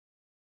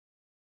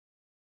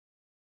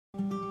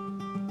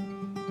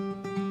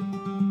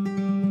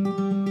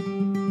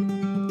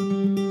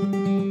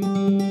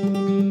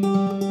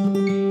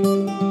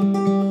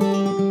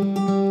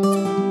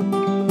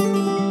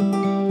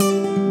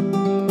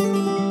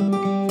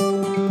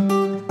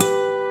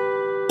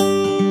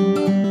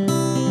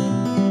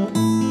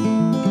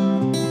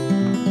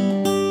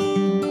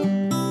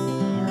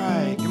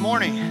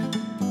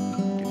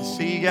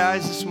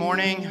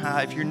morning.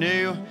 If you're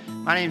new,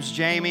 my name's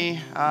Jamie.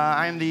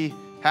 I'm the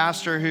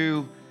pastor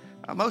who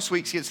most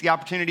weeks gets the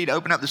opportunity to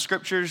open up the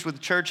scriptures with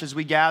the church as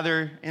we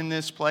gather in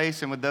this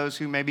place and with those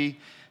who may be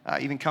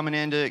even coming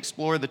in to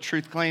explore the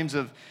truth claims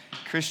of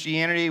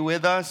Christianity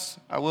with us.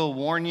 I will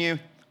warn you,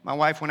 my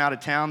wife went out of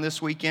town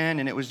this weekend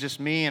and it was just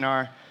me and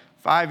our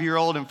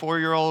 5-year-old and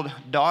 4-year-old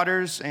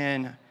daughters,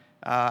 and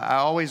I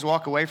always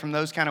walk away from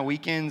those kind of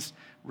weekends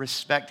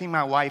respecting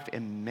my wife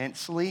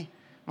immensely.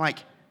 I'm like,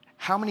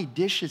 how many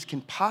dishes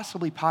can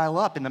possibly pile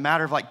up in the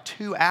matter of like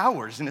 2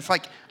 hours? And it's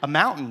like a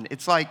mountain.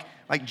 It's like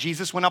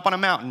Jesus went up on a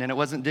mountain, and it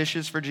wasn't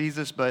dishes for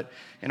Jesus, but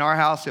in our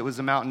house, it was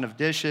a mountain of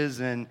dishes.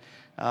 And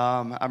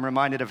I'm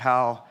reminded of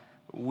how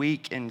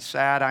weak and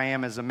sad I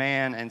am as a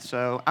man. And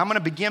so I'm going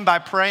to begin by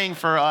praying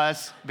for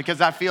us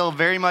because I feel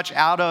very much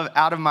out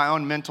of my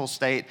own mental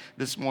state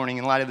this morning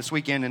in light of this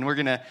weekend. And we're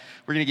going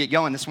to get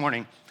going this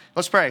morning.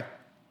 Let's pray.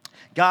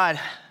 God,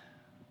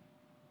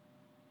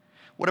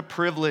 what a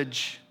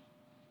privilege,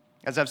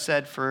 as I've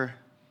said for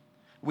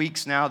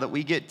weeks now, that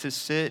we get to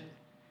sit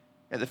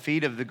at the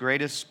feet of the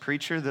greatest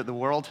preacher that the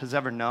world has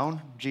ever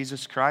known,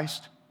 Jesus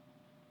Christ.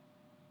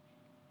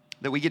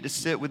 That we get to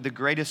sit with the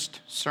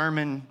greatest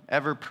sermon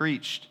ever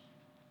preached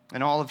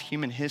in all of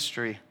human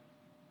history.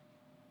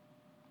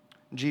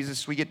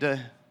 Jesus, we get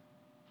to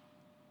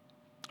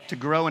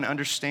grow an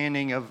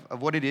understanding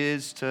of what it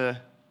is to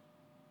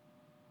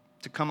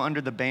come under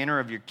the banner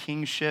of your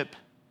kingship,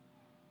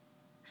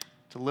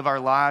 to live our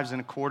lives in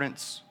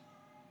accordance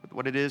with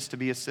what it is to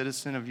be a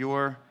citizen of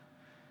your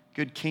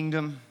good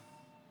kingdom,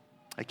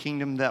 a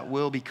kingdom that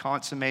will be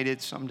consummated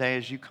someday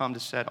as you come to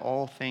set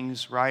all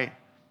things right.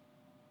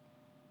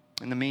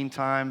 In the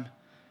meantime,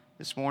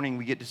 this morning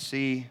we get to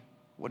see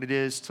what it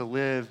is to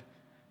live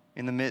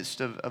in the midst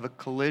of a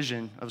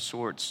collision of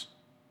sorts,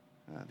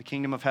 the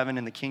kingdom of heaven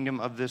and the kingdom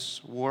of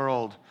this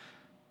world.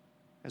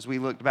 As we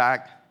look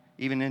back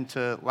even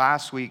into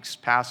last week's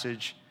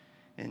passage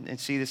and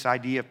see this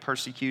idea of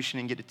persecution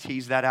and get to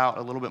tease that out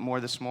a little bit more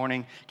this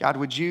morning. God,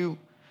 would you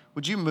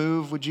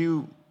move? Would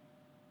you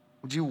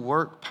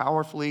work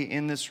powerfully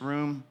in this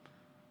room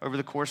over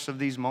the course of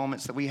these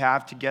moments that we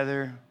have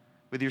together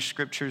with your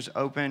scriptures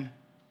open?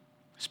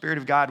 Spirit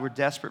of God, we're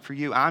desperate for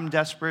you. I'm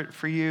desperate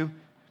for you.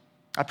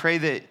 I pray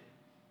that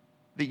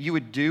you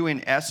would do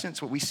in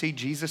essence what we see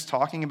Jesus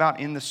talking about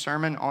in the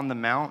Sermon on the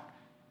Mount,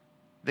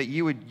 that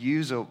you would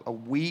use a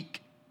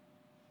weak,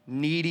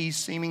 needy,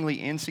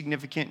 seemingly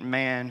insignificant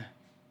man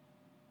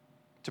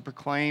to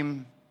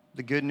proclaim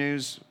the good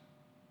news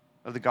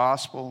of the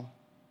gospel,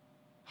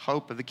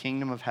 hope of the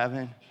kingdom of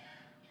heaven.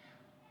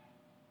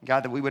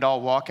 God, that we would all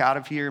walk out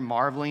of here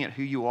marveling at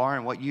who you are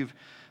and what you've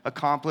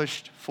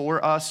accomplished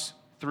for us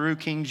through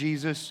King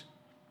Jesus.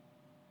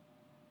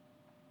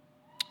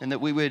 And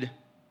that we would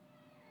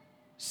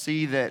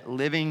see that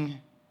living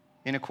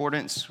in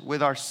accordance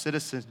with our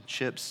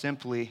citizenship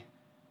simply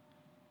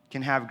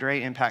can have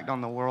great impact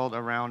on the world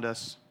around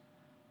us.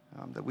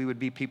 That we would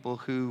be people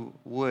who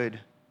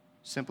would,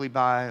 simply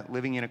by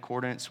living in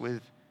accordance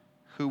with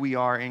who we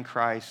are in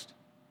Christ,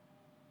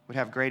 would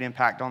have great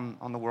impact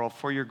on the world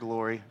for your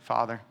glory,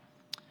 Father.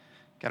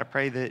 God, I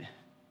pray that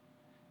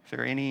if there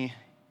are any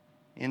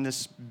in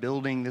this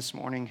building this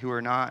morning who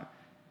are not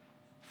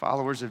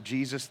followers of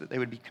Jesus, that they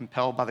would be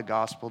compelled by the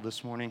gospel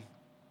this morning.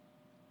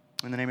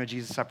 In the name of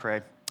Jesus, I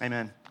pray.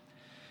 Amen.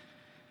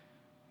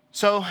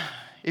 So,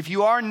 if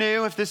you are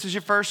new, if this is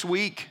your first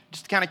week,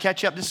 just to kind of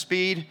catch up to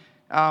speed,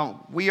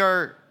 we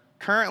are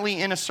currently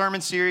in a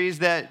sermon series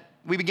that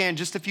we began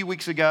just a few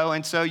weeks ago,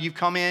 and so you've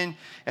come in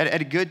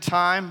at a good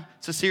time.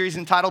 It's a series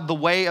entitled The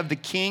Way of the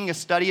King, a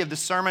study of the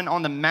Sermon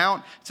on the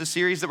Mount. It's a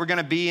series that we're going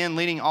to be in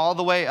leading all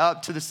the way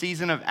up to the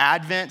season of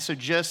Advent, so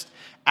just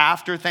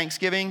after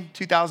Thanksgiving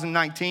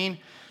 2019.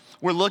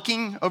 We're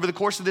looking over the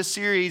course of this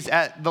series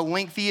at the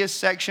lengthiest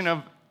section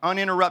of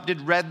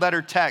uninterrupted red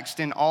letter text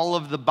in all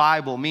of the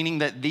Bible, meaning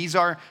that these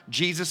are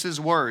Jesus'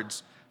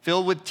 words,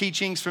 filled with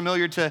teachings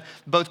familiar to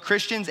both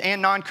Christians and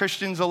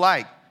non-Christians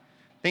alike.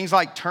 Things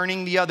like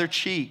turning the other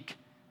cheek,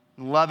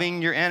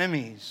 loving your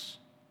enemies,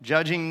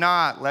 judging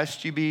not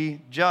lest you be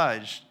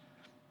judged.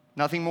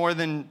 Nothing more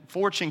than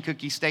fortune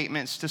cookie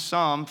statements to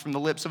some from the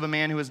lips of a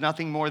man who is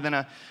nothing more than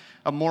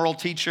a moral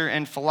teacher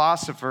and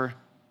philosopher.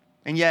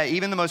 And yet,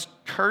 even the most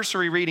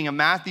cursory reading of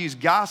Matthew's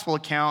gospel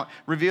account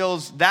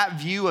reveals that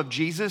view of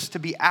Jesus to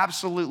be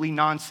absolutely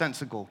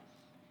nonsensical.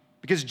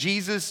 Because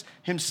Jesus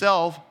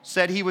himself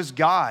said he was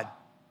God.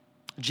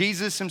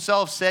 Jesus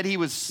himself said he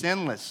was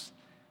sinless.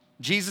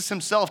 Jesus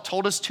himself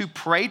told us to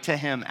pray to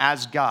him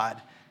as God.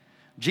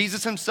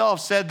 Jesus himself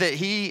said that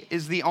he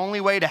is the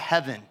only way to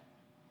heaven.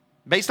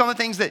 Based on the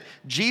things that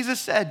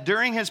Jesus said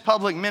during his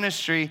public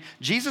ministry,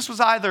 Jesus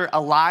was either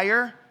a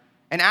liar,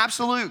 an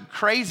absolute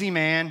crazy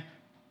man,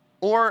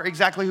 or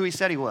exactly who he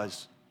said he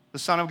was, the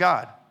Son of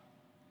God.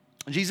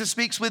 Jesus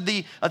speaks with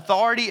the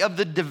authority of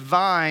the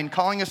divine,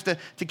 calling us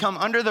to come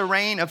under the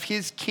reign of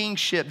his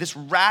kingship, this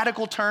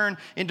radical turn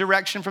in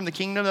direction from the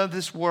kingdom of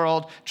this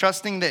world,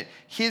 trusting that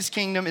his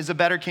kingdom is a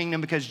better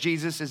kingdom because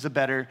Jesus is a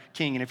better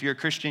king. And if you're a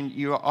Christian,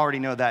 you already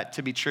know that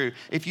to be true.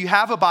 If you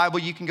have a Bible,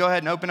 you can go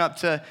ahead and open up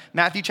to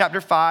Matthew chapter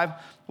 5.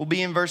 We'll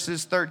be in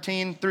verses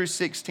 13 through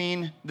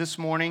 16 this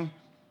morning.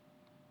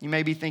 You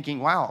may be thinking,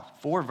 wow,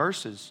 4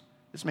 verses.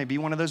 This may be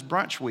one of those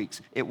brunch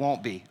weeks. It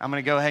won't be. I'm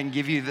going to go ahead and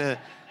give you the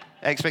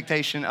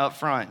expectation up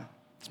front.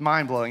 It's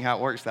mind-blowing how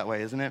it works that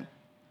way, isn't it?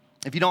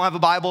 If you don't have a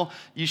Bible,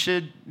 you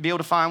should be able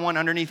to find one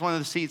underneath one of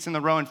the seats in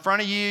the row in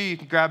front of you. You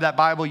can grab that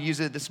Bible,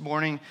 use it this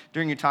morning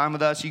during your time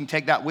with us. You can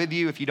take that with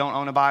you if you don't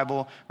own a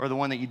Bible, or the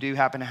one that you do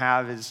happen to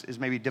have is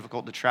maybe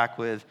difficult to track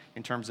with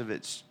in terms of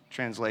its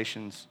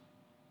translations.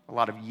 A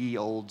lot of ye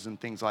olds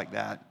and things like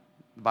that.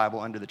 The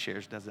Bible under the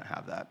chairs doesn't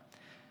have that.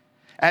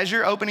 As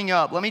you're opening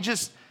up, let me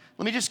just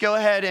go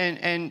ahead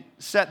and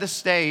set the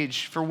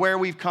stage for where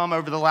we've come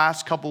over the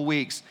last couple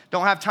weeks.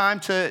 Don't have time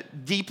to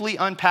deeply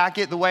unpack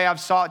it the way I've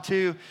sought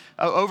to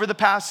over the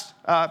past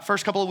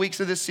first couple of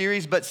weeks of this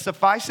series, but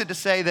suffice it to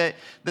say that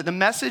the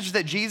message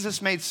that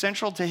Jesus made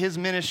central to his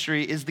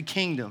ministry is the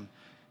kingdom.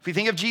 If we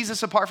think of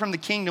Jesus apart from the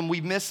kingdom,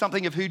 we've missed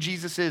something of who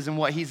Jesus is and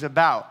what he's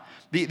about.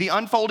 The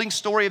unfolding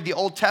story of the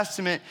Old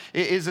Testament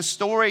is a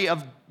story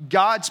of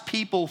God's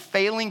people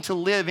failing to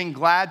live in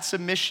glad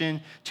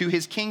submission to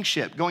his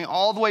kingship, going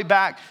all the way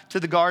back to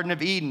the Garden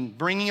of Eden,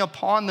 bringing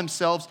upon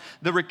themselves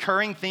the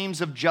recurring themes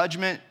of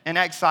judgment and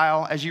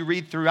exile as you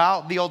read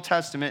throughout the Old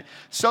Testament,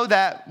 so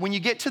that when you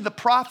get to the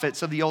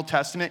prophets of the Old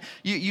Testament,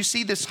 you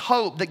see this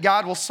hope that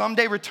God will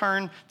someday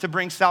return to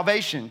bring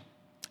salvation,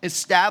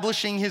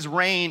 establishing his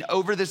reign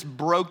over this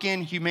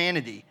broken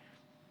humanity.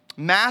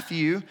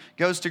 Matthew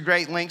goes to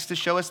great lengths to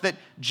show us that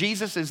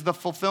Jesus is the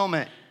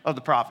fulfillment of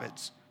the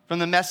prophets. From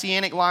the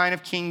messianic line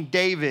of King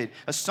David,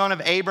 a son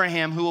of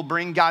Abraham who will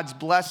bring God's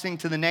blessing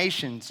to the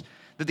nations.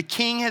 That the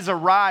king has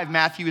arrived,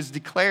 Matthew is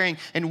declaring,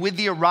 and with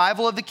the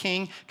arrival of the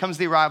king comes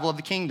the arrival of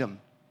the kingdom.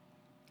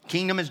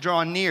 Kingdom is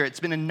drawn near. It's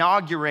been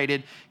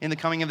inaugurated in the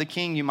coming of the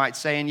king, you might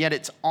say, and yet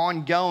it's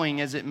ongoing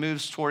as it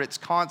moves toward its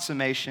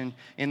consummation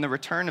in the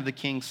return of the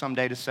king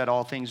someday to set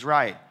all things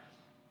right.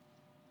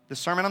 The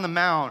Sermon on the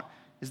Mount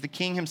is the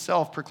king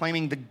himself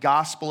proclaiming the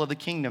gospel of the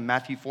kingdom,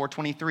 Matthew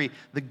 4:23,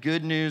 the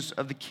good news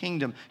of the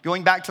kingdom.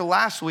 Going back to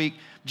last week,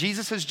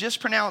 Jesus has just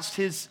pronounced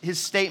his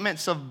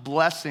statements of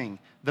blessing,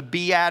 the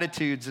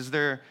Beatitudes as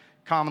they're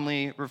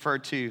commonly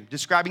referred to,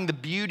 describing the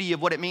beauty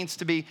of what it means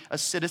to be a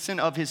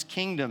citizen of his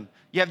kingdom.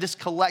 You have this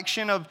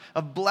collection of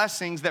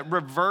blessings that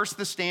reverse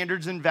the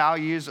standards and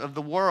values of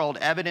the world,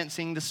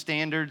 evidencing the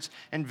standards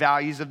and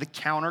values of the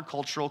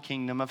countercultural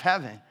kingdom of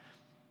heaven.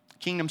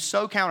 Kingdom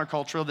so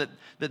countercultural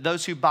that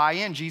those who buy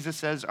in, Jesus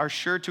says, are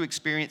sure to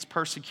experience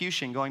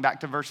persecution, going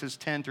back to verses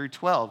 10 through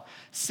 12,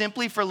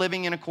 simply for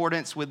living in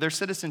accordance with their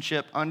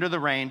citizenship under the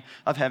reign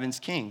of heaven's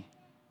king.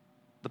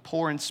 The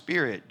poor in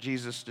spirit,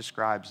 Jesus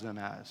describes them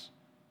as.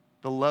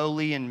 The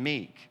lowly and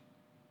meek,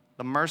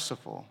 the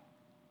merciful,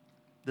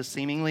 the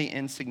seemingly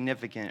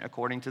insignificant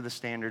according to the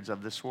standards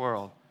of this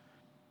world.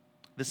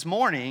 This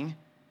morning,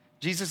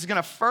 Jesus is going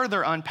to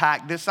further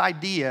unpack this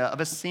idea of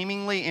a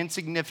seemingly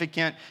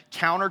insignificant,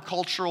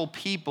 countercultural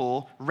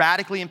people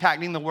radically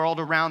impacting the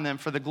world around them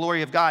for the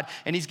glory of God.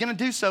 And he's going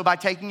to do so by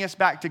taking us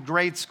back to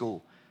grade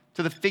school,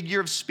 to the figure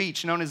of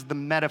speech known as the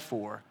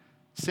metaphor,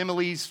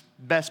 simile's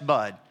best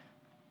bud.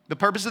 The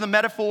purpose of the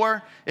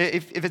metaphor,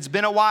 if it's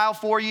been a while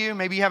for you,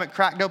 maybe you haven't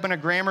cracked open a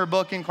grammar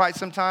book in quite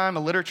some time, a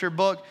literature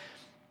book,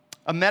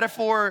 a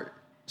metaphor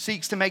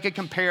seeks to make a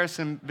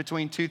comparison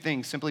between two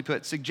things, simply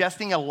put,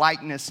 suggesting a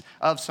likeness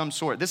of some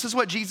sort. This is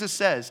what Jesus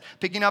says,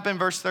 picking up in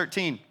verse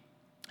 13.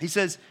 He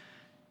says,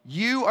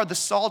 "You are the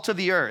salt of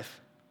the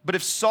earth, but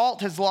if salt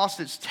has lost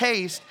its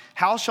taste,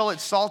 how shall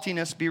its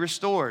saltiness be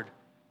restored?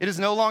 It is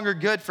no longer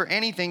good for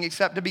anything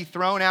except to be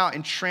thrown out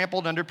and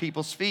trampled under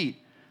people's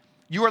feet.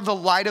 You are the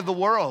light of the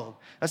world.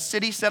 A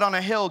city set on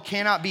a hill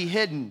cannot be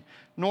hidden.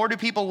 Nor do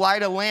people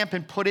light a lamp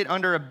and put it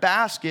under a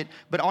basket,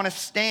 but on a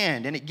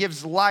stand, and it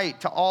gives light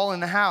to all in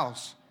the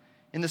house.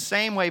 In the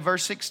same way,"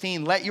 verse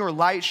 16, "let your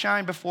light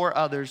shine before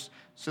others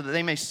so that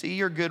they may see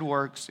your good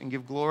works and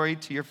give glory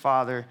to your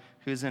Father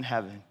who is in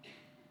heaven."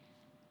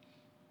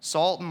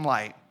 Salt and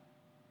light.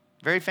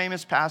 Very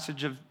famous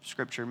passage of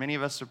Scripture. Many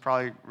of us have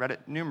probably read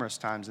it numerous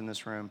times in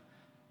this room.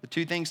 The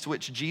two things to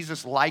which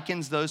Jesus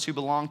likens those who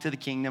belong to the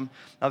kingdom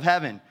of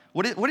heaven.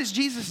 What is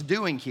Jesus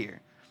doing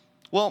here?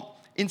 Well,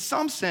 in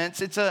some sense,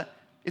 it's a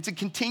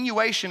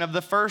continuation of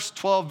the first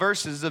 12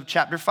 verses of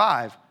chapter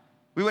 5.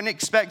 We wouldn't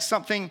expect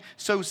something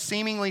so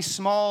seemingly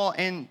small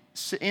and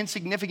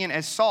insignificant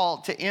as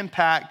salt to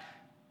impact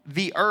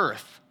the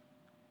earth,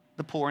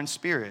 the poor in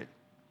spirit.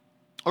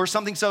 Or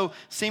something so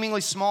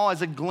seemingly small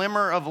as a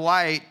glimmer of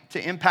light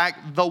to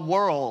impact the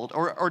world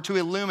or to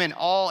illumine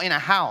all in a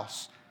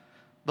house,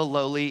 the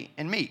lowly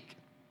and meek.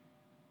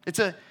 It's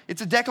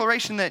a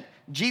declaration that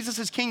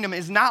Jesus' kingdom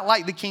is not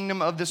like the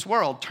kingdom of this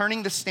world,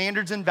 turning the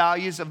standards and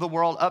values of the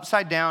world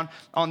upside down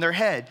on their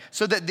head.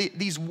 So that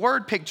these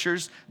word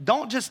pictures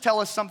don't just tell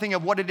us something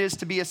of what it is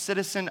to be a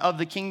citizen of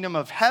the kingdom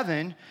of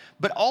heaven,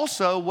 but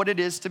also what it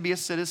is to be a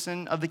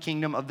citizen of the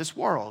kingdom of this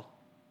world.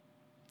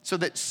 So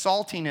that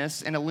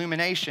saltiness and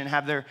illumination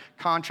have their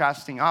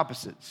contrasting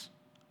opposites,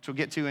 which we'll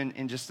get to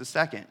in just a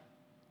second.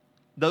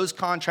 Those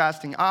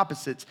contrasting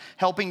opposites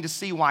helping to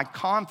see why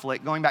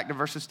conflict, going back to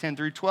verses 10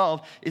 through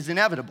 12, is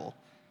inevitable.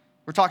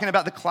 We're talking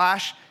about the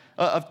clash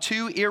of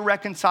two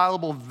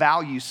irreconcilable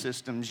value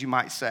systems, you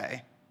might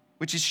say,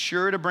 which is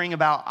sure to bring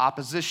about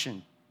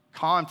opposition,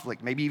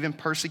 conflict, maybe even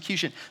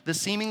persecution. The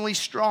seemingly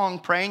strong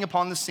preying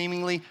upon the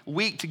seemingly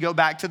weak, to go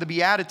back to the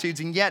Beatitudes,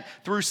 and yet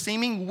through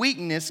seeming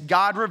weakness,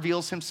 God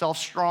reveals himself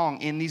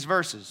strong in these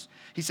verses.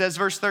 He says,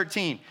 verse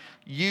 13,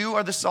 "You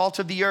are the salt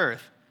of the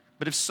earth.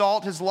 But if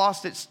salt has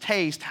lost its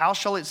taste, how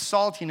shall its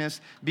saltiness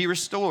be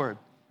restored?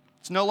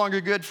 It's no longer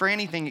good for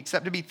anything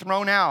except to be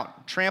thrown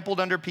out,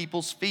 trampled under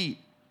people's feet."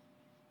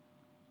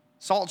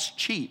 Salt's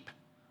cheap,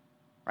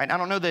 right? I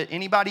don't know that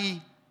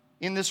anybody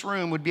in this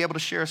room would be able to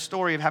share a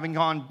story of having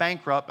gone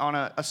bankrupt on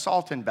a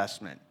salt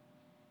investment.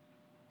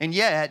 And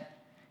yet,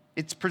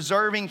 its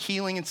preserving,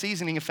 healing, and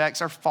seasoning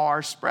effects are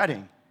far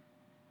spreading.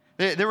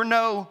 There were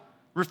no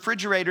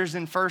refrigerators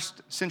in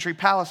first century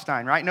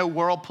Palestine, right? No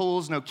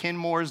Whirlpools, no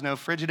Kenmores, no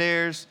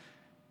Frigidaires.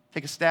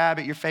 Take a stab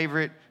at your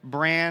favorite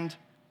brand.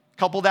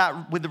 Couple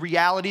that with the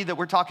reality that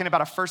we're talking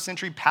about a first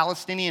century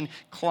Palestinian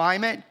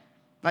climate.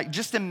 Like,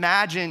 just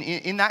imagine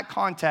in that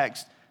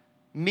context,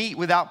 meat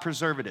without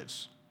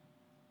preservatives.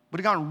 Would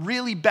have gone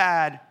really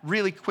bad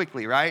really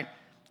quickly, right?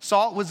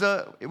 Salt was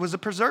a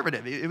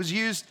preservative. It was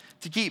used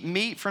to keep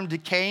meat from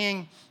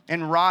decaying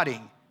and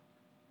rotting.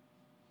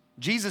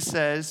 Jesus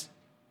says,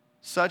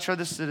 "Such are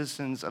the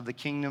citizens of the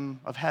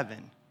kingdom of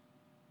heaven."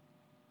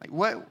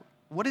 Like,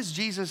 what is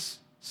Jesus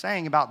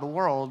saying about the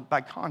world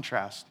by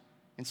contrast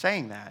in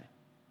saying that?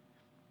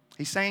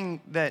 He's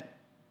saying that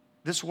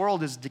this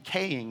world is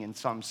decaying in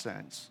some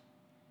sense.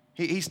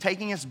 He's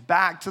taking us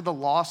back to the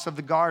loss of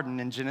the garden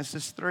in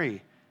Genesis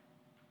 3.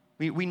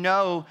 We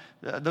know,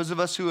 those of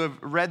us who have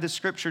read the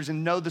scriptures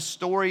and know the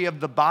story of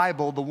the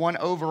Bible, the one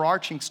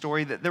overarching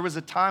story, that there was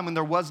a time when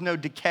there was no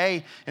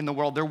decay in the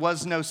world. There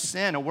was no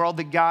sin, a world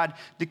that God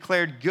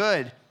declared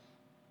good.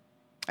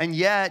 And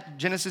yet,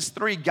 Genesis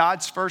 3,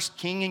 God's first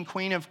king and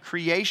queen of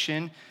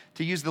creation,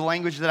 to use the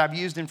language that I've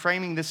used in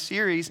framing this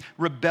series,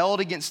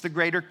 rebelled against the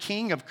greater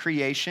king of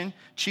creation,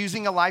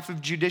 choosing a life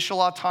of judicial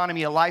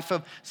autonomy, a life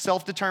of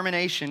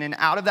self-determination. And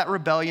out of that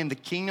rebellion, the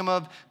kingdom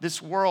of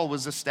this world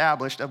was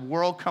established, a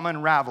world come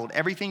unraveled.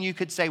 Everything you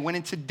could say went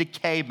into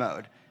decay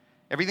mode.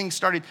 Everything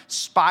started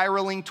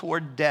spiraling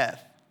toward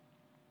death.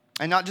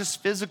 And not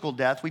just physical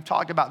death. We've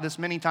talked about this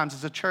many times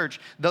as a church,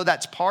 though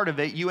that's part of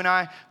it. You and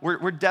I,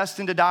 we're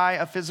destined to die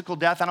a physical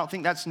death. I don't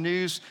think that's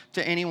news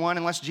to anyone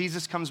unless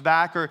Jesus comes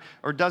back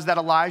or does that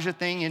Elijah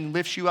thing and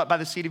lifts you up by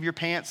the seat of your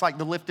pants like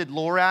the lifted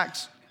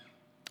Lorax.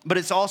 But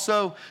it's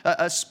also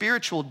a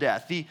spiritual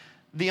death.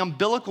 The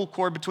umbilical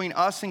cord between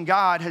us and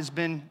God has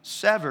been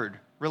severed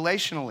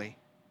relationally.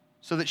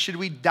 So that should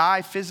we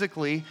die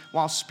physically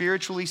while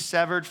spiritually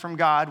severed from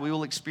God, we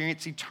will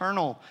experience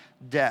eternal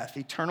death,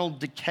 eternal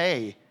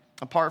decay,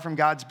 apart from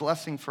God's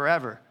blessing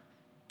forever.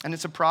 And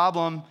it's a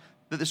problem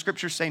that the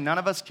scriptures say none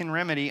of us can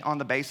remedy on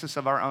the basis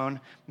of our own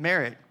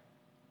merit.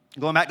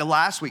 Going back to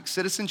last week,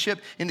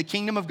 citizenship in the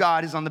kingdom of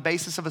God is on the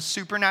basis of a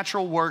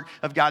supernatural work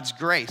of God's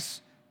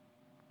grace,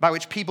 by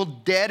which people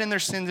dead in their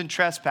sins and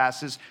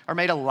trespasses are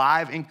made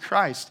alive in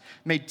Christ,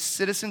 made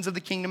citizens of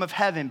the kingdom of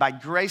heaven by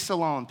grace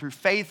alone, through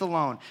faith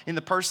alone, in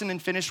the person and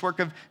finished work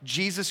of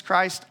Jesus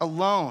Christ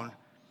alone.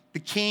 The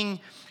king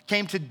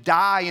came to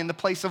die in the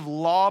place of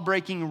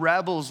law-breaking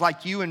rebels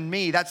like you and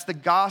me. That's the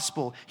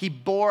gospel. He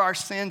bore our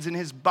sins in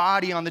his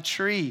body on the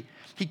tree.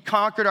 He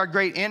conquered our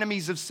great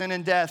enemies of sin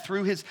and death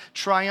through his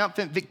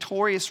triumphant,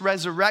 victorious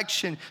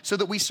resurrection so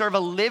that we serve a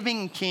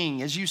living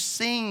king. As you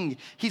sing,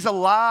 he's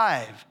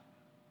alive.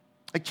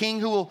 A king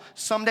who will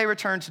someday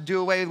return to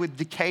do away with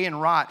decay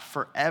and rot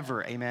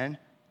forever. Amen.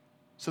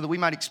 So that we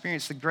might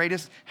experience the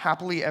greatest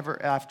happily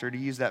ever after, to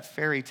use that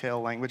fairy tale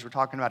language. We're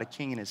talking about a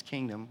king and his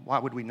kingdom. Why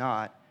would we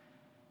not?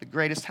 The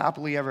greatest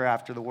happily ever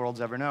after the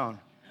world's ever known.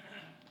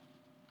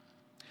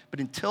 But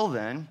until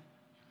then,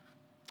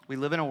 we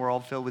live in a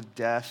world filled with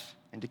death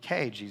and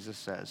decay, Jesus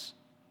says.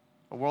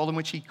 A world in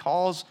which he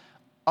calls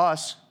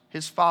us,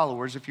 his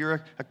followers, if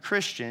you're a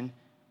Christian,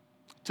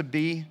 to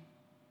be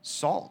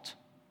salt.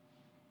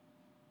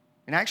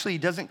 And actually, he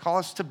doesn't call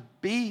us to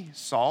be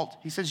salt.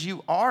 He says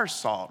you are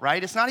salt,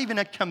 right? It's not even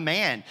a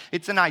command.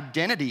 It's an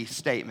identity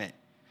statement.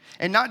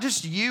 And not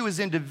just you as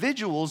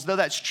individuals, though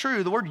that's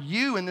true. The word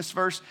you in this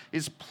verse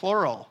is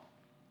plural.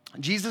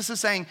 Jesus is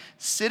saying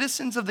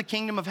citizens of the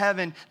kingdom of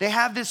heaven, they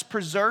have this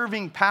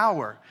preserving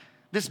power,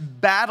 this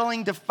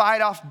battling to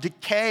fight off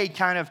decay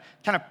kind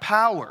of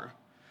power.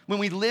 When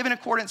we live in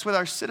accordance with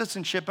our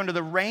citizenship under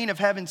the reign of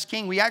heaven's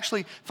king, we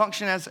actually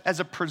function as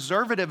a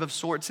preservative of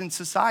sorts in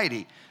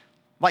society.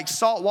 Like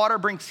salt water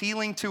brings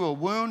healing to a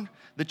wound,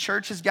 the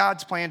church is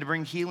God's plan to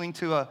bring healing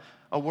to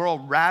a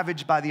world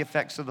ravaged by the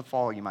effects of the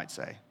fall, you might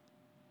say.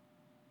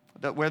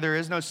 That where there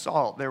is no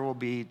salt, there will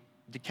be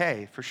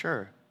decay, for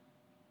sure.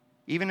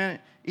 Even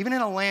in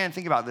a land,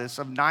 think about this,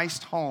 of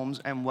nice homes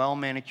and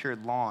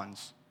well-manicured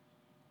lawns.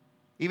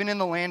 Even in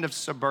the land of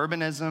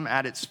suburbanism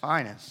at its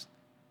finest.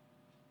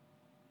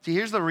 See,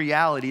 here's the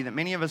reality that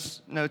many of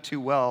us know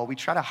too well. We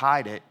try to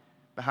hide it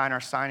behind our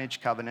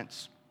signage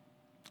covenants,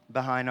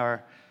 behind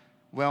our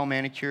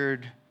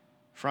well-manicured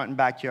front and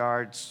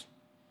backyards,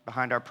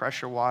 behind our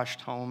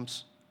pressure-washed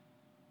homes.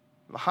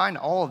 Behind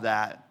all of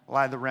that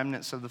lie the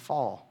remnants of the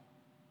fall.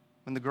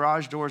 When the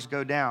garage doors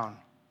go down,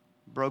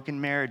 broken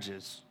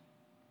marriages,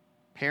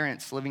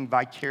 parents living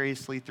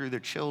vicariously through their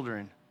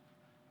children,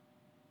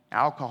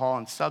 alcohol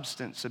and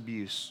substance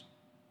abuse,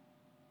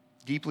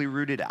 deeply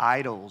rooted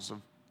idols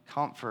of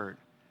comfort,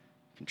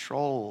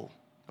 control,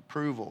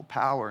 approval,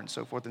 power, and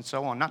so forth and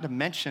so on. Not to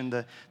mention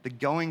the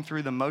going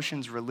through the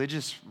motions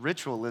religious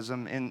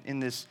ritualism in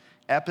this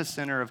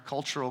epicenter of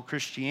cultural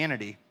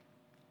Christianity.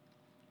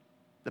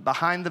 That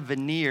behind the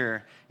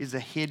veneer is a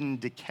hidden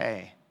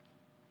decay,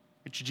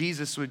 which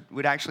Jesus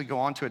would actually go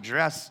on to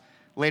address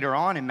later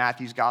on in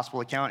Matthew's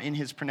gospel account in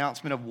his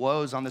pronouncement of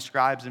woes on the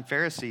scribes and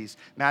Pharisees.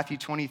 Matthew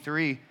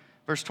 23,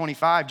 verse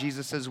 25,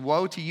 Jesus says,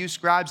 "Woe to you,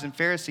 scribes and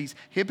Pharisees,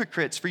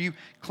 hypocrites, for you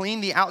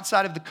clean the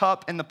outside of the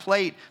cup and the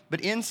plate,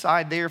 but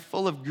inside they are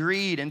full of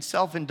greed and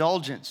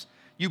self-indulgence.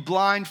 You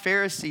blind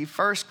Pharisee,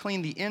 first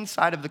clean the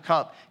inside of the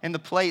cup and the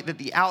plate, that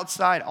the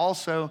outside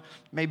also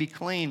may be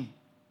clean."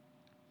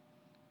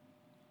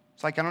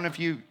 It's like, I don't know if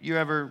you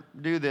ever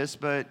do this,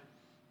 but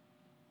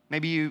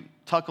maybe you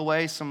tuck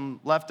away some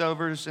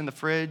leftovers in the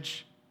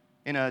fridge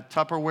in a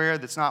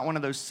Tupperware that's not one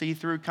of those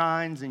see-through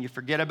kinds, and you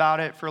forget about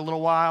it for a little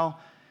while,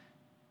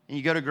 and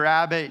you go to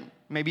grab it,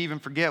 maybe even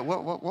forget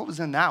what was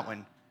in that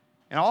one.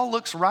 And all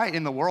looks right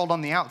in the world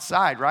on the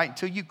outside, right?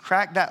 Until you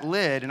crack that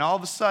lid, and all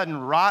of a sudden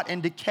rot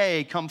and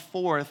decay come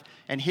forth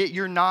and hit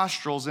your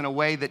nostrils in a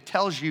way that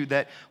tells you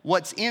that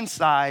what's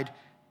inside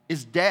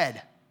is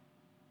dead.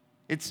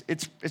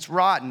 It's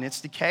rotten,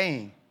 it's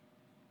decaying.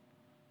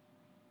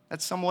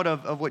 That's somewhat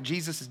of what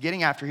Jesus is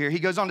getting after here. He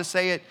goes on to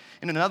say it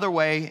in another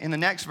way in the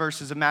next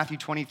verses of Matthew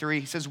 23.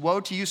 He says, "Woe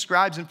to you,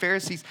 scribes and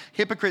Pharisees,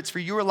 hypocrites, for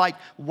you are like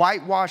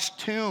whitewashed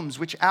tombs,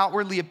 which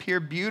outwardly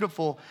appear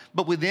beautiful,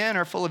 but within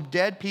are full of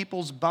dead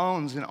people's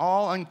bones and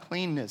all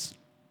uncleanness.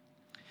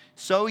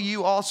 So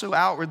you also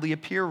outwardly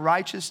appear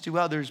righteous to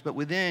others, but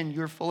within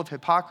you're full of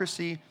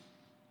hypocrisy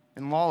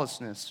and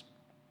lawlessness."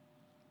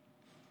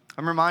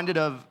 I'm reminded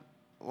of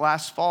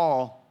last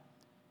fall,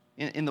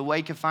 in the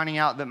wake of finding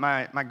out that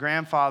my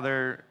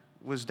grandfather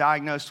was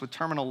diagnosed with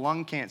terminal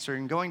lung cancer,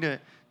 and going to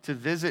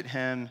visit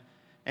him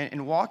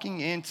and walking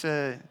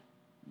into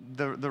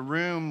the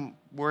room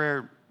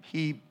where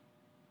he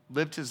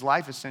lived his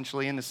life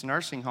essentially in this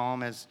nursing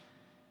home as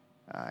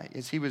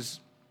he was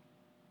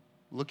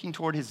looking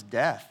toward his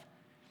death.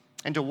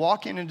 And to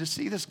walk in and to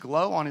see this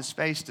glow on his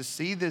face, to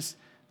see this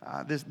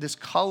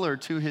color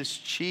to his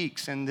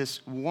cheeks and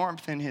this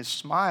warmth in his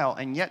smile,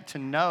 and yet to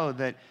know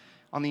that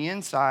on the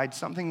inside,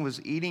 something was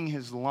eating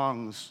his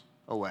lungs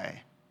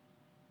away,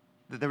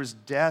 that there was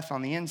death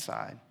on the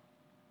inside.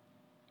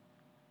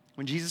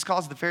 When Jesus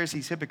calls the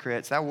Pharisees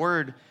hypocrites, that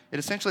word, it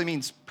essentially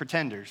means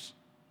pretenders,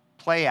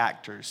 play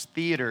actors,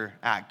 theater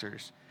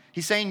actors.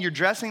 He's saying you're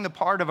dressing the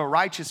part of a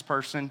righteous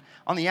person.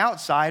 On the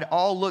outside,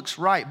 all looks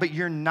right, but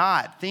you're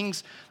not.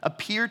 Things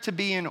appear to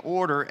be in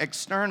order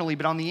externally,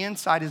 but on the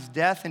inside is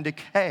death and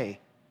decay.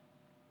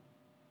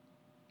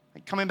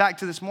 Coming back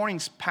to this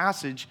morning's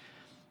passage,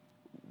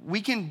 we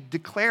can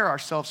declare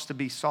ourselves to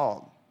be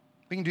salt.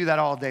 We can do that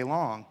all day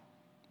long.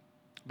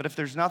 But if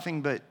there's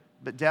nothing but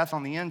death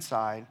on the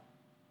inside,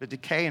 but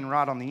decay and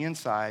rot on the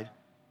inside,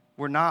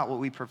 we're not what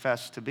we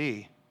profess to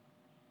be,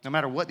 no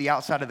matter what the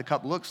outside of the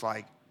cup looks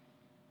like.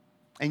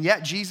 And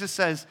yet Jesus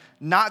says,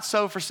 not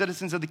so for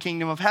citizens of the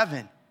kingdom of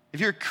heaven. If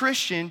you're a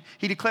Christian,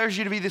 he declares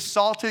you to be the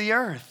salt of the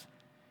earth,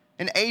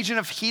 an agent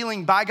of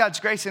healing by God's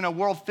grace in a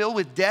world filled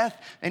with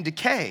death and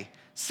decay,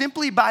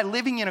 simply by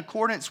living in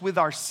accordance with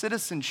our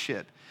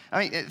citizenship.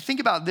 I mean, think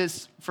about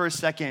this for a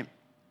second.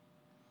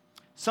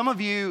 Some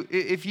of you,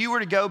 if you were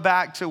to go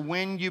back to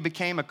when you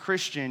became a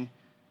Christian,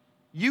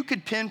 you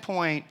could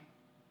pinpoint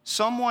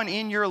someone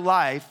in your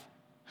life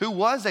who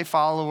was a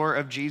follower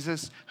of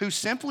Jesus, who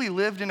simply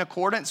lived in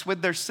accordance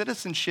with their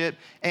citizenship,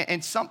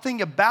 and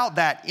something about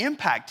that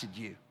impacted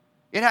you.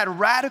 It had a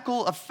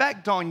radical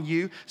effect on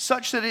you,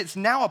 such that it's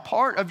now a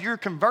part of your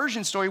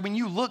conversion story when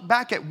you look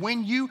back at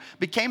when you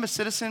became a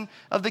citizen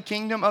of the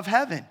kingdom of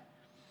heaven.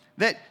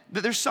 That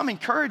there's some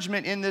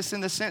encouragement in this,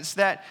 in the sense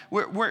that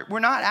we're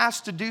not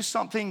asked to do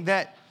something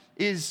that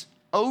is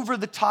over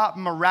the top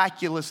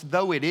miraculous,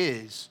 though it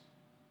is,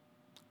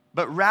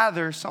 but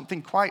rather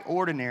something quite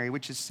ordinary,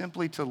 which is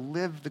simply to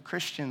live the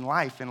Christian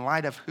life in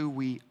light of who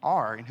we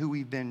are and who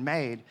we've been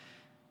made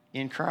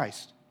in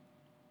Christ.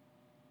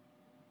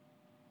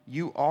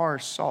 You are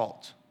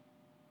salt.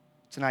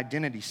 It's an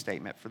identity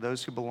statement for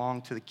those who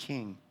belong to the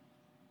King.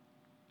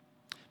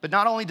 But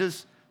not only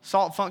does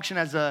salt function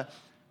as a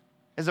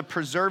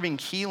preserving,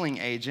 healing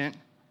agent,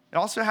 it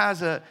also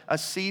has a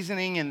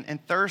seasoning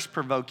and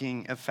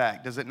thirst-provoking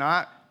effect, does it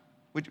not?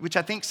 Which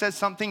I think says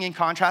something in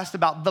contrast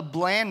about the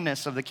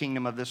blandness of the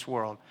kingdom of this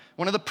world.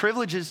 One of the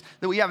privileges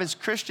that we have as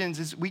Christians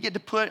is we get to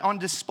put on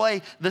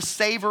display the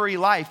savory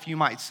life, you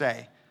might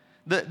say.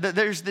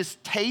 There's this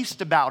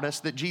taste about us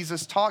that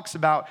Jesus talks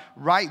about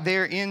right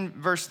there in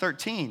verse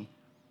 13.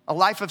 A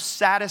life of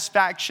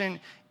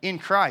satisfaction in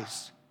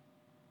Christ.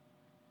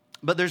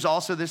 But there's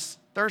also this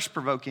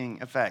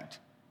thirst-provoking effect.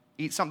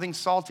 Eat something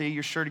salty,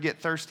 you're sure to get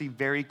thirsty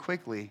very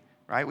quickly.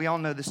 Right? We all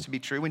know this to be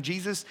true. When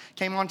Jesus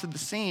came onto the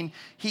scene,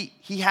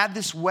 he had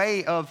this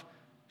way of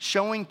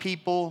showing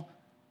people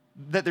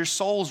that their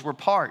souls were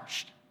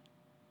parched.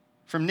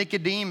 From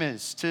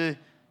Nicodemus to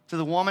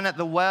the woman at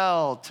the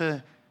well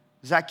to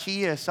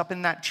Zacchaeus up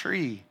in that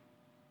tree.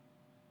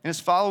 And as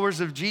followers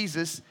of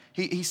Jesus,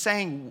 he's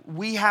saying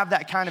we have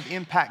that kind of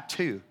impact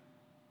too.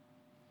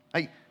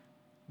 Like,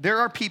 there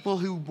are people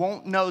who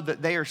won't know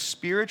that they are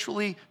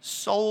spiritually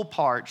soul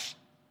parched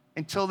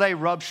until they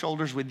rub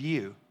shoulders with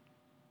you.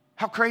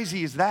 How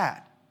crazy is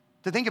that?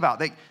 To think about,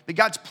 that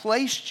God's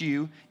placed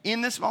you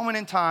in this moment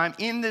in time,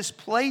 in this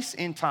place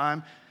in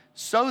time,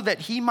 so that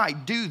he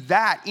might do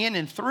that in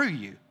and through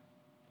you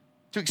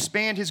to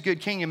expand his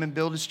good kingdom and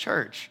build his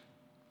church.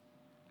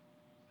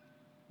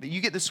 That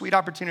you get the sweet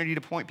opportunity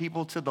to point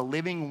people to the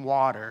living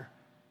water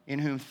in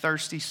whom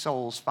thirsty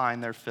souls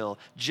find their fill,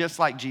 just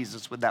like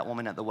Jesus with that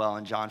woman at the well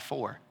in John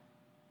 4.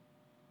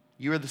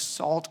 You are the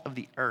salt of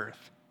the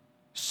earth.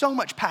 So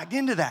much packed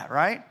into that,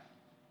 right?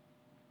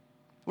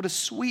 What a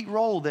sweet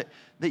role that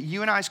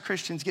you and I as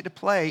Christians get to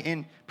play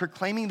in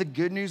proclaiming the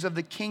good news of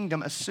the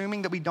kingdom,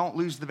 assuming that we don't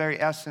lose the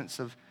very essence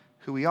of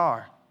who we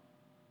are.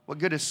 What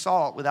good is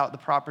salt without the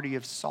property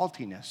of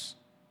saltiness?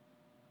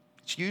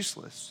 It's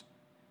useless.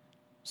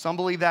 Some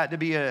believe that to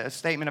be a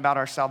statement about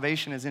our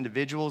salvation as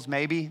individuals.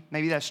 Maybe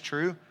that's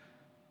true.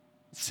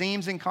 It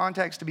seems in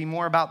context to be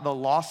more about the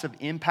loss of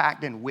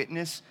impact and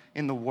witness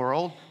in the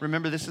world.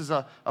 Remember, this is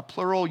a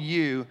plural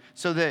you,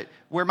 so that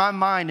where my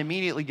mind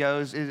immediately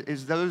goes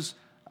is those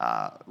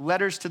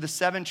letters to the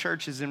 7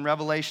 churches in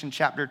Revelation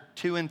chapter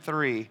 2 and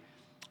 3,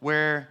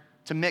 where,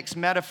 to mix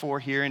metaphor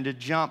here and to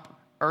jump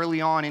early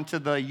on into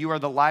the you are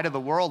the light of the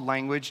world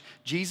language,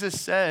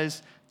 Jesus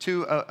says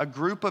to a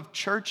group of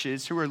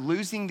churches who are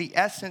losing the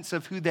essence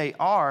of who they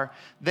are,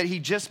 that he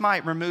just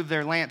might remove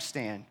their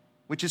lampstand,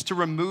 which is to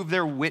remove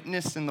their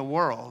witness in the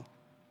world.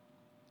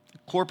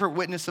 Corporate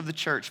witness of the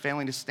church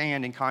failing to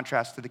stand in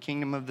contrast to the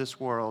kingdom of this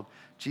world.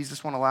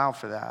 Jesus won't allow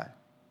for that.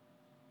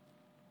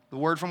 The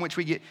word from which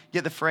we get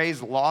the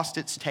phrase lost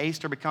its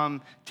taste or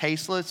become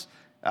tasteless,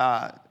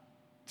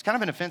 it's kind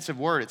of an offensive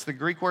word. It's the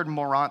Greek word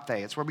moranthe.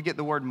 It's where we get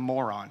the word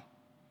moron.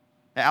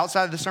 Now,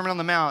 outside of the Sermon on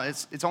the Mount,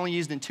 it's only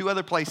used in 2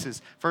 other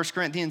places. 1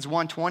 Corinthians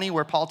 1:20,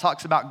 where Paul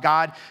talks about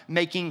God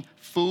making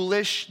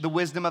foolish the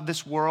wisdom of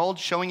this world,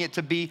 showing it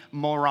to be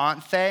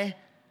moranthe,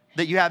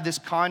 that you have this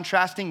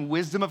contrasting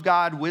wisdom of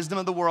God, wisdom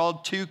of the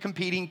world, 2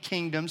 competing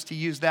kingdoms, to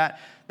use that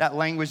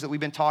language that we've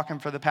been talking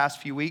for the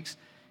past few weeks.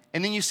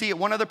 And then you see it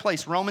one other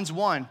place, Romans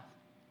 1,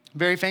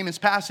 very famous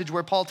passage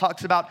where Paul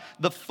talks about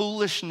the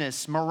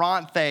foolishness,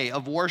 moranthe,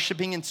 of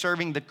worshiping and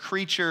serving the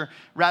creature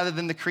rather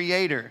than the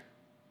creator.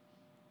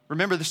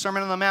 Remember, the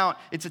Sermon on the Mount,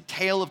 it's a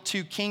tale of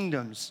 2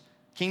 kingdoms,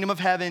 kingdom of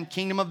heaven,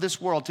 kingdom of this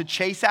world. To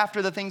chase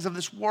after the things of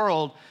this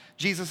world,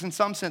 Jesus in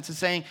some sense is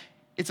saying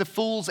it's a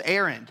fool's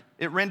errand.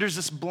 It renders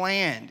us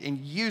bland and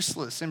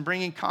useless in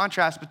bringing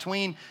contrast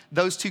between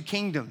those 2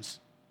 kingdoms.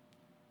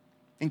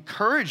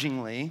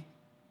 Encouragingly,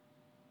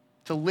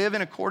 to live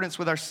in accordance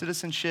with our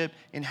citizenship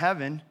in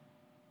heaven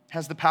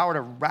has the power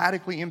to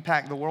radically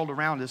impact the world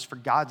around us for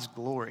God's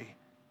glory.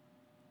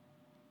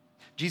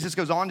 Jesus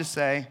goes on to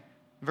say,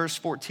 verse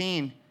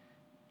 14,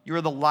 you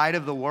are the light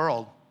of the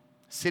world.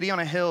 A city on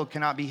a hill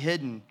cannot be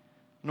hidden,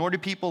 nor do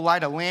people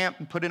light a lamp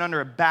and put it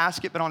under a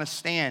basket, but on a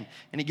stand,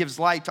 and it gives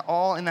light to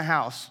all in the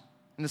house.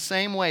 In the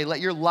same way, let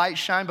your light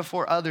shine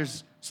before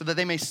others so that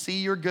they may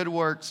see your good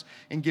works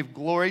and give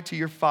glory to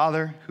your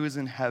Father who is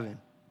in heaven.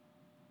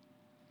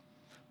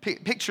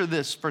 Picture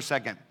this for a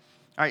second.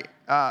 All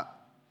right,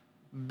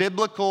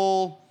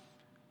 biblical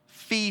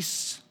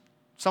feasts.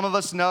 Some of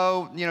us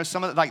know,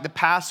 some of like the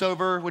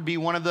Passover would be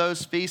one of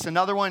those feasts.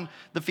 Another one,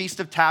 the Feast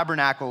of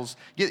Tabernacles.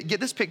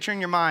 Get this picture in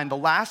your mind. The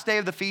last day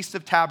of the Feast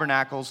of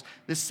Tabernacles,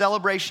 this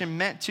celebration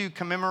meant to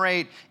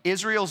commemorate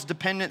Israel's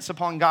dependence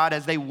upon God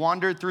as they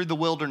wandered through the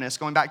wilderness,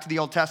 going back to the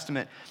Old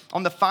Testament.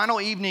 On the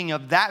final evening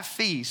of that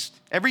feast,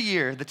 every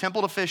year, the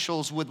temple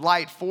officials would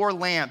light 4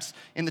 lamps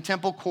in the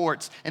temple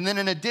courts. And then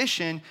in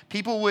addition,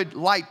 people would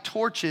light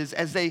torches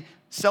as they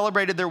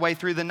celebrated their way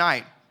through the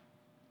night,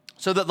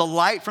 so that the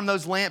light from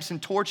those lamps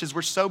and torches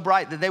were so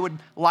bright that they would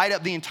light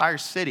up the entire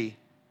city.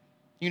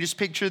 You can just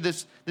picture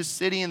this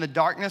city in the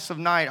darkness of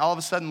night all of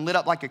a sudden lit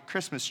up like a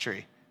Christmas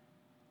tree.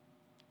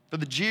 For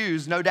the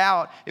Jews, no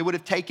doubt, it would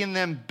have taken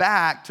them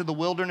back to the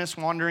wilderness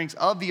wanderings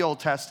of the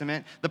Old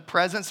Testament, the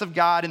presence of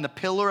God in the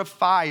pillar of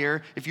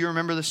fire, if you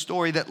remember the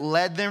story, that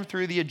led them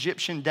through the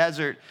Egyptian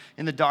desert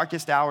in the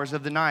darkest hours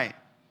of the night.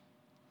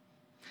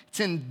 It's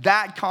in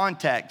that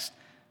context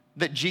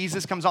that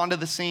Jesus comes onto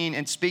the scene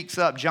and speaks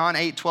up John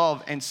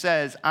 8:12 and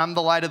says, I'm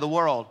the light of the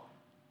world.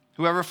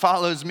 Whoever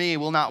follows me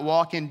will not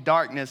walk in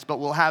darkness, but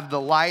will have the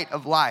light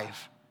of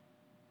life.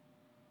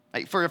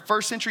 Like for a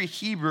first century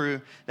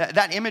Hebrew,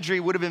 that imagery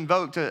would have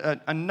invoked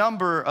a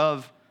number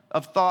of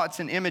thoughts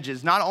and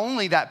images. Not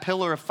only that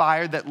pillar of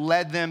fire that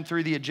led them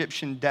through the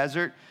Egyptian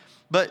desert,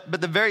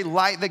 but the very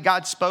light that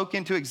God spoke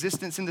into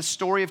existence in the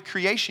story of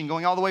creation,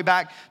 going all the way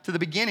back to the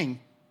beginning.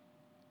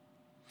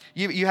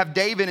 You have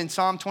David in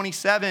Psalm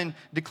 27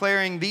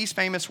 declaring these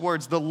famous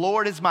words, the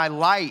Lord is my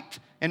light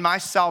and my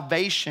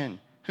salvation.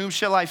 Whom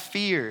shall I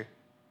fear?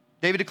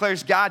 David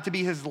declares God to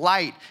be his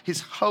light,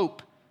 his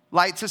hope.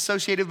 Light's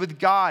associated with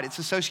God. It's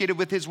associated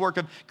with his work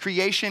of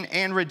creation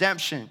and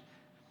redemption.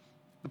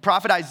 The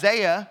prophet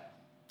Isaiah,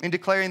 in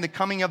declaring the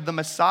coming of the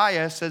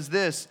Messiah, says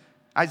this,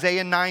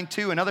 Isaiah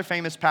 9:2, another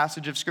famous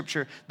passage of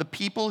scripture. The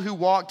people who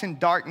walked in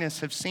darkness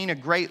have seen a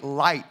great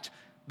light.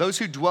 Those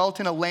who dwelt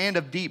in a land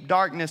of deep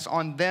darkness,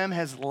 on them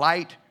has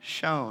light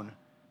shone.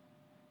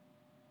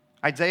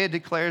 Isaiah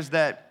declares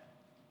that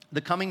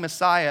the coming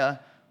Messiah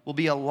will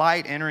be a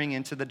light entering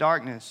into the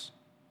darkness.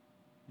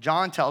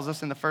 John tells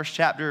us in the first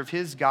chapter of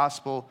his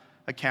gospel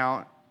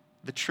account,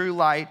 the true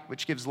light,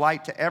 which gives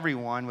light to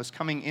everyone, was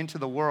coming into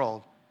the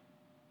world.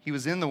 He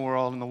was in the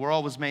world, and the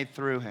world was made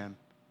through him.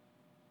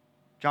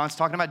 John's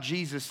talking about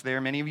Jesus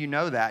there. Many of you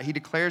know that. He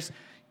declares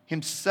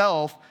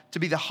himself to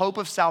be the hope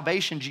of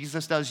salvation,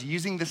 Jesus does,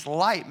 using this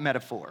light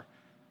metaphor,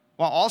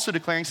 while also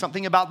declaring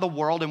something about the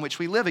world in which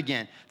we live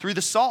again. Through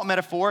the salt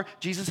metaphor,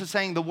 Jesus is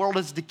saying the world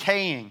is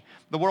decaying.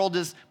 The world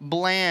is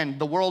bland.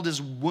 The world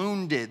is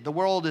wounded. The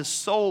world is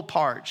soul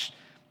parched.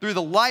 Through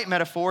the light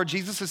metaphor,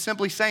 Jesus is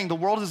simply saying the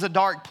world is a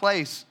dark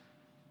place.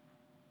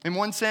 In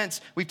one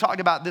sense, we've talked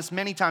about this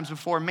many times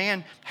before,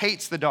 man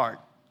hates the dark.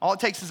 All it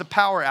takes is a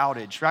power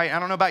outage, right? I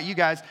don't know about you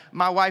guys.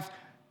 My wife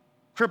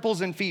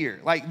cripples in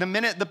fear. Like the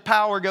minute the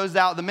power goes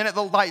out, the minute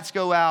the lights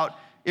go out,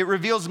 it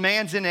reveals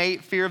man's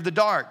innate fear of the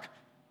dark.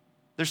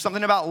 There's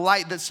something about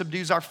light that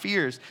subdues our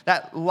fears.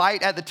 That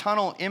light at the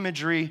tunnel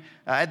imagery,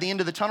 at the end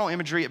of the tunnel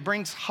imagery, it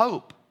brings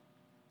hope.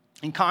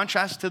 In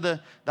contrast to the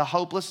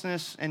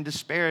hopelessness and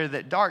despair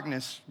that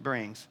darkness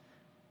brings.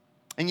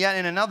 And yet,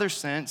 in another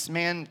sense,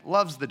 man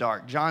loves the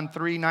dark. John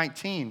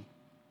 3:19.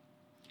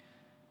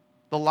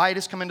 The light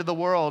has come into the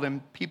world,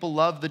 and people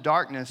love the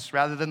darkness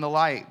rather than the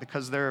light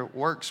because their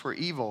works were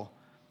evil.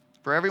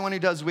 For everyone who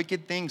does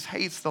wicked things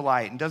hates the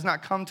light and does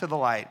not come to the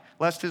light,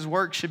 lest his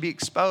work should be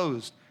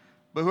exposed.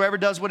 But whoever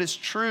does what is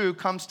true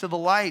comes to the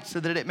light so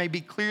that it may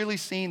be clearly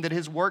seen that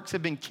his works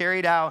have been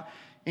carried out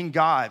in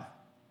God.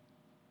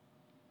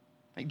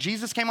 Like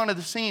Jesus came onto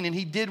the scene, and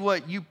he did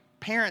what you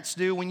parents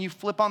do when you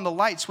flip on the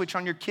light switch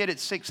on your kid at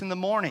 6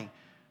 a.m,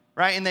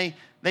 right? And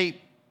they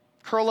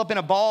curl up in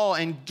a ball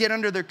and get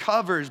under their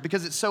covers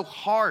because it's so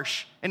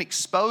harsh and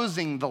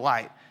exposing the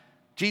light.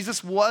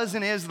 Jesus was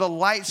and is the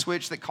light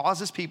switch that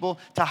causes people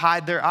to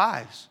hide their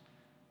eyes.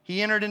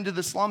 He entered into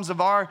the slums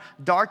of our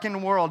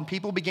darkened world, and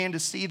people began to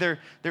see their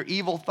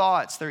evil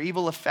thoughts, their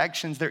evil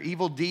affections, their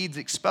evil deeds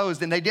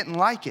exposed, and they didn't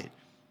like it.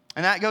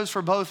 And that goes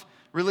for both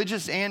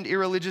religious and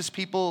irreligious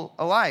people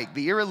alike.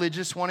 The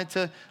irreligious wanted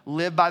to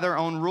live by their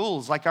own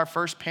rules, like our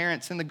first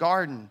parents in the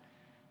garden.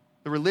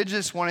 The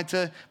religious wanted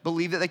to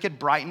believe that they could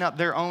brighten up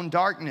their own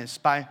darkness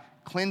by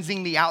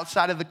cleansing the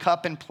outside of the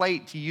cup and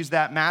plate, to use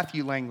that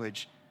Matthew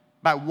language,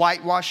 by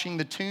whitewashing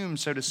the tomb,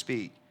 so to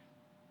speak.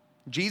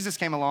 Jesus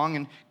came along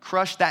and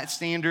crushed that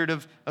standard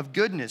of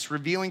goodness,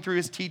 revealing through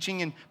his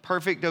teaching and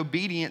perfect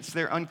obedience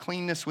their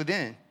uncleanness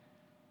within.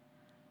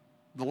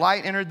 The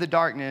light entered the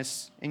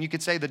darkness, and you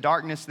could say the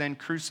darkness then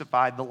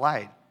crucified the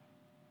light.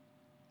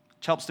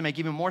 Which helps to make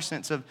even more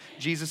sense of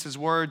Jesus'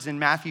 words in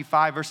Matthew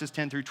 5, verses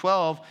 10 through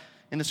 12,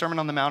 in the Sermon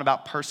on the Mount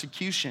about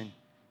persecution.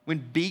 When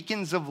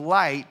beacons of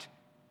light,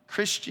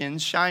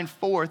 Christians, shine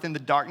forth in the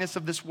darkness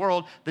of this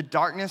world, the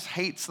darkness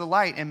hates the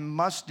light and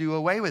must do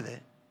away with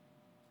it.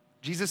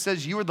 Jesus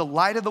says, you are the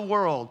light of the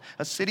world.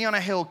 A city on a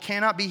hill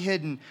cannot be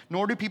hidden,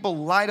 nor do people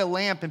light a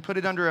lamp and put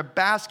it under a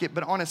basket,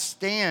 but on a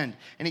stand,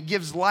 and it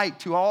gives light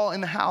to all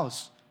in the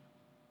house.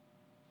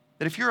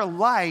 That if you're a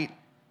light,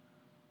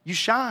 you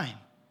shine.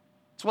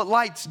 It's what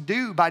lights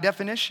do by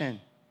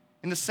definition.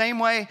 In the same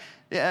way,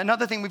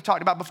 another thing we've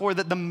talked about before,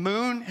 that the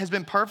moon has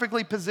been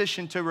perfectly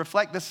positioned to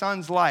reflect the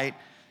sun's light.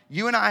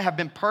 You and I have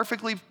been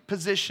perfectly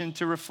positioned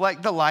to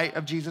reflect the light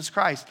of Jesus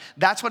Christ.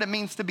 That's what it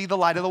means to be the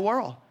light of the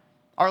world.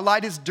 Our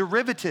light is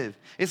derivative.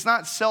 It's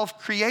not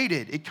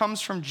self-created. It comes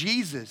from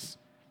Jesus.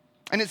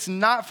 And it's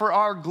not for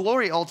our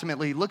glory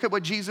ultimately. Look at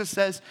what Jesus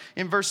says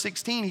in verse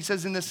 16. He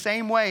says, in the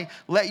same way,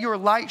 let your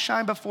light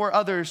shine before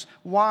others.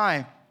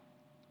 Why?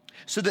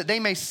 So that they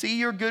may see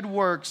your good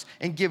works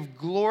and give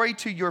glory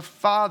to your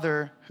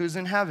Father who's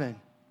in heaven.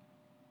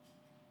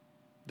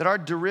 That our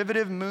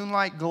derivative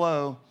moonlight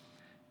glow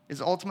is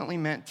ultimately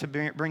meant to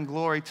bring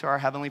glory to our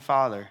Heavenly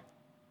Father.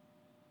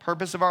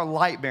 Purpose of our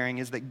light bearing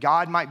is that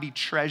God might be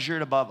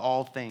treasured above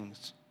all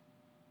things.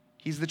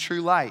 He's the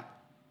true light.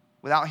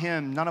 Without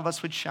him, none of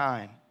us would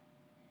shine.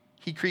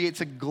 He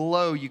creates a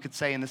glow, you could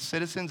say, in the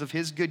citizens of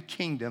his good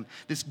kingdom,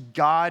 this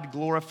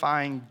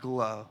God-glorifying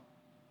glow.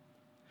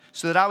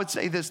 So that I would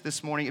say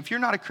this morning, if you're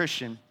not a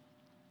Christian,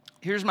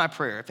 here's my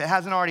prayer. If it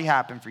hasn't already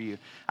happened for you,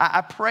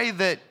 I pray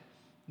that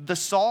the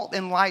salt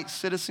and light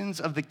citizens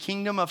of the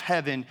kingdom of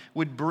heaven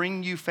would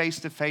bring you face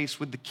to face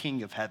with the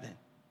King of heaven.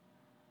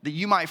 That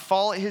you might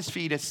fall at his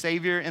feet as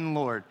Savior and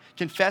Lord,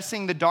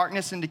 confessing the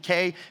darkness and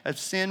decay of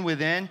sin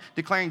within,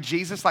 declaring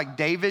Jesus like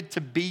David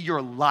to be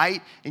your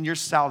light and your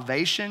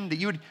salvation, that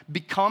you would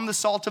become the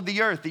salt of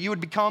the earth, that you would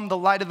become the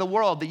light of the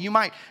world, that you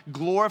might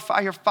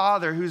glorify your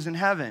Father who's in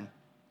heaven.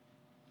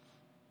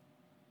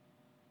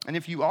 And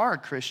if you are a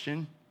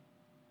Christian,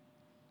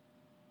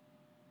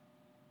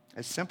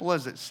 as simple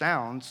as it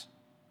sounds,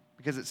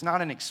 because it's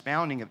not an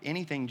expounding of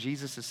anything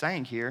Jesus is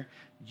saying here,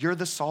 you're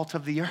the salt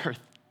of the earth.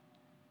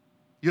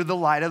 You're the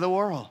light of the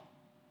world.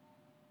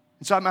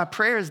 And so my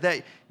prayer is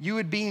that you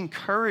would be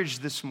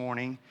encouraged this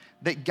morning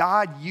that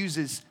God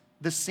uses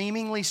the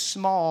seemingly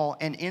small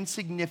and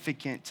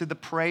insignificant to the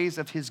praise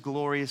of his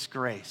glorious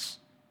grace.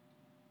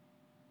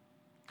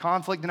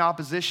 Conflict and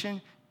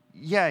opposition,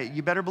 yeah,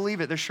 you better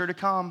believe it. They're sure to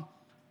come.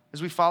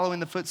 As we follow in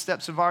the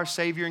footsteps of our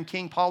Savior and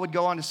King, Paul would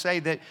go on to say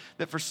that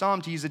for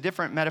some, to use a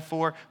different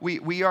metaphor,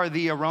 we are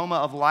the aroma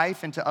of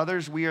life, and to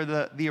others, we are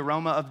the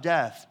aroma of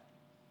death.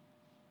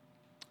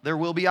 There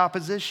will be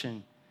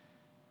opposition,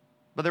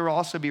 but there will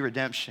also be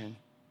redemption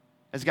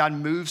as God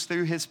moves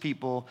through his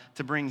people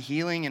to bring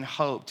healing and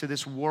hope to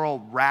this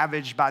world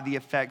ravaged by the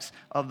effects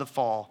of the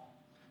fall.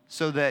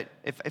 So that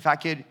if I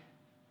could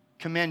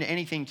commend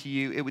anything to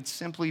you, it would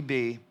simply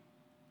be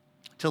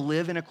to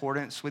live in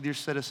accordance with your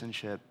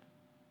citizenship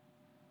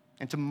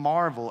and to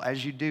marvel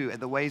as you do at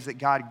the ways that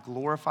God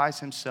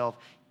glorifies himself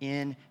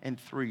in and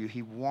through you.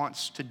 He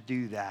wants to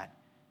do that.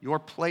 Your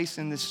place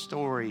in this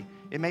story,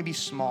 it may be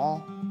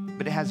small,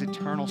 but it has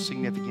eternal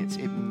significance.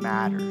 It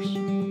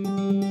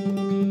matters.